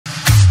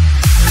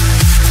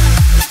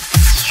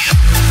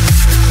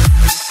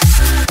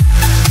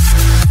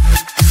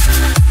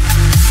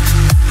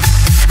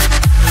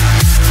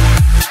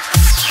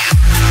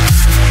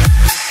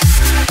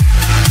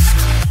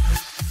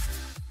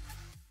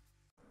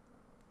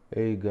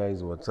Hey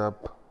guys, what's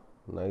up?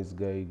 Nice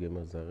guy,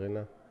 Gamers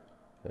Arena.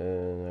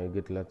 I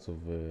get lots of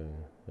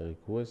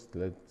requests.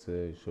 Let's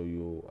show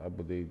you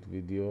update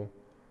video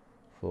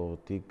for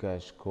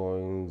T-Cash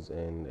coins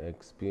and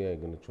XP.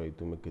 I'm gonna try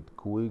to make it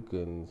quick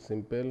and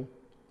simple.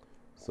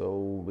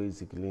 So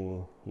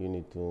basically, you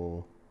need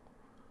to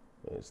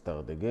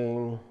start the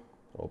game,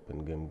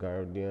 open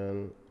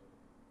GameGuardian,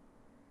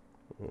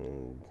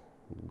 and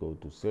go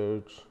to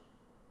search.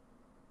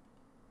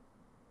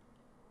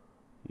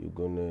 You're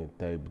gonna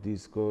type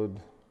this code,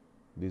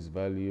 this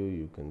value,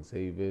 you can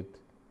save it,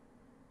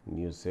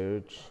 new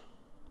search,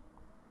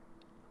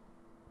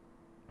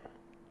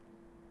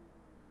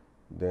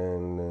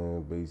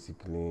 then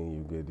basically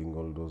you're getting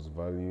all those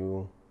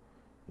value.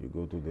 You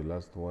go to the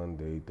last one,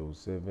 the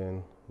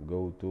 807,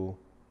 go to,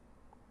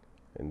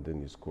 and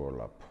then you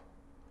scroll up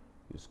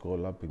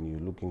and you're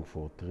looking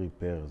for 3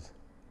 pairs.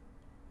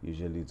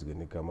 Usually it's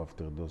gonna come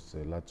after those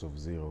lots of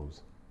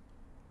zeros.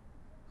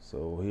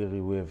 So here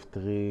we have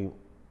three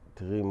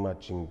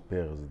matching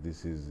pairs.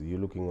 This is, you're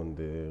looking on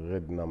the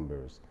red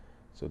numbers.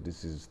 So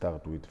this is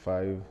start with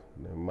 5,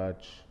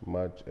 match,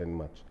 and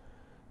match.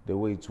 The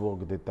way it's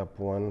worked, the top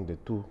one, the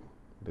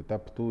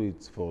top two,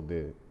 it's for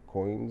the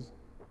coins.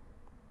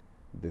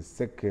 The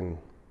second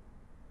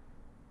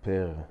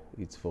pair,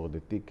 it's for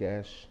the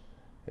T-Cash,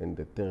 and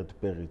the third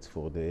pair, it's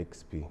for the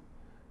XP.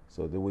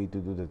 So the way to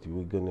do that,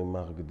 we're gonna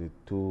mark the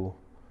two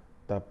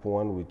top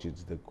one, which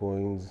is the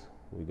coins.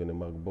 We're gonna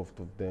mark both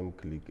of them,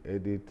 click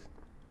edit,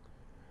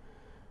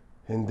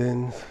 and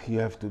then you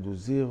have to do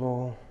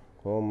 0,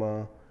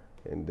 comma,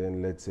 and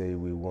then let's say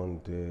we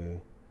want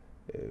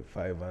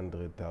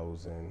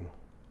 500,000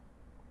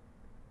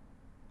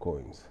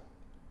 coins.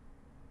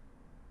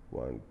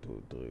 1,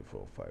 2, 3,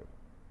 4, 5.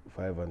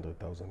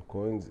 500,000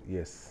 coins.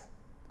 Yes,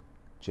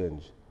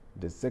 change.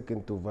 The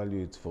second two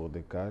value, it's for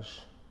the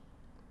cash.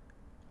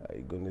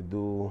 I'm gonna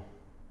do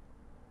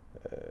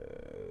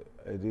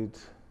edit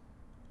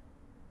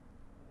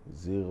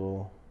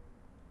 0,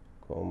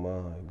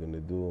 comma, I'm gonna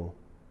do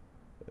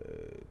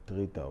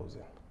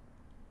 3,000.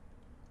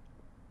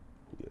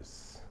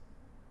 Yes,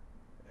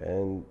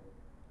 and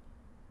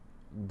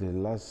the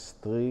last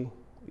 3,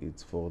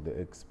 it's for the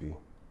XP.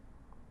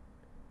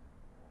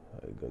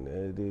 I'm gonna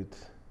edit,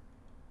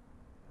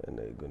 and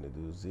I'm gonna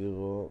do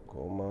 0,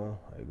 comma,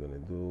 I'm gonna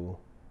do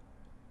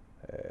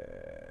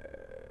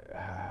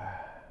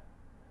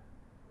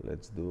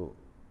let's do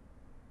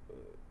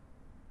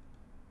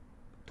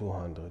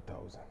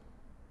 200,000.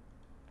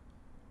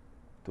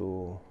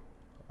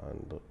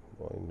 200.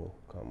 Why no?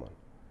 Come on.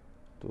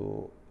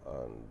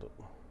 200.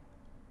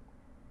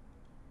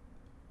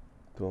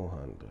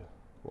 200.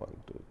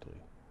 1, 2,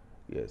 3.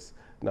 Yes.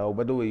 Now,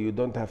 by the way, you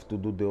don't have to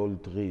do the all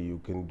 3. You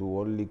can do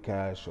only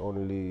cash,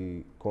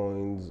 only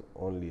coins,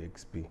 only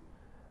XP.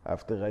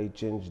 After I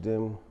change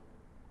them,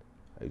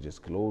 I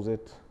just close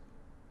it.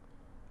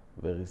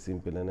 Very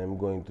simple. And I'm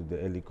going to the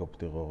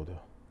helicopter order.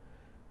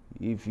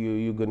 If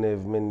you're gonna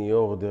have many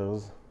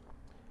orders,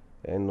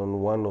 and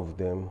on one of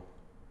them,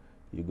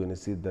 you're gonna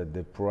see that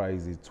the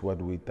price, it's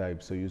what we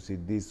type. So you see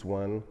this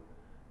one,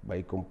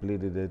 by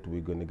completed it,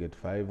 we're gonna get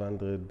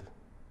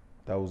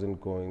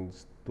 500,000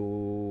 coins,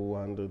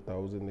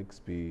 200,000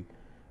 XP,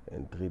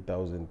 and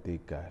 3,000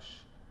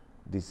 T-Cash.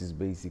 This is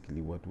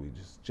basically what we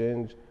just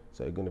changed.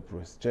 So I'm gonna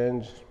press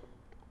change,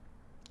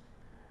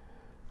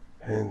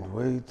 and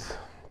wait.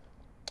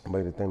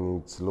 By the time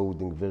it's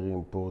loading, very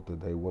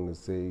important, I wanna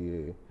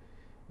say,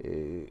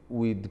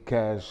 with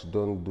cash,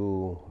 don't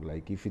do,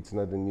 like, if it's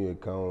not a new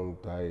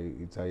account,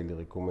 it's highly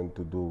recommend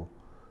to do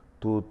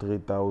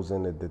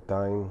 2,000-3,000 at the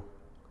time.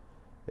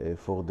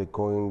 For the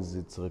coins,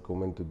 it's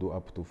recommend to do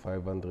up to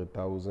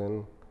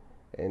 500,000,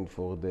 and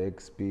for the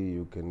XP,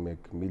 you can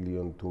make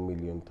million, 2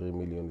 million, 3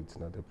 million. It's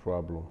not a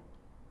problem.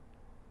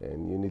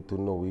 And you need to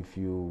know if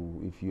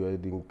you're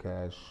adding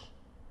cash,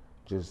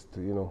 just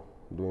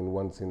doing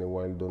once in a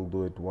while. Don't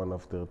do it one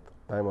after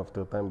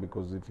time,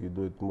 because if you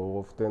do it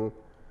more often,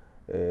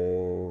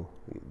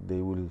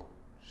 they will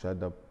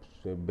shut up,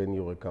 ban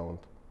your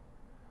account.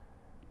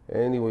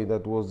 Anyway,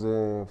 that was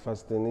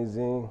fast and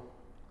easy.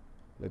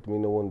 Let me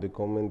know in the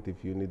comment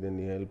if you need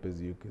any help. As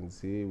you can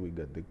see, we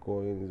got the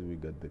coins, we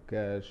got the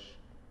cash.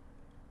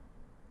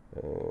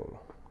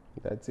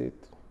 That's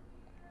it.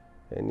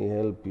 Any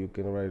help, you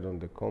can write on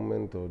the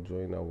comment or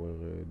join our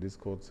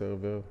Discord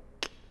server.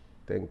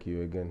 Thank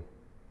you again.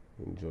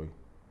 Enjoy.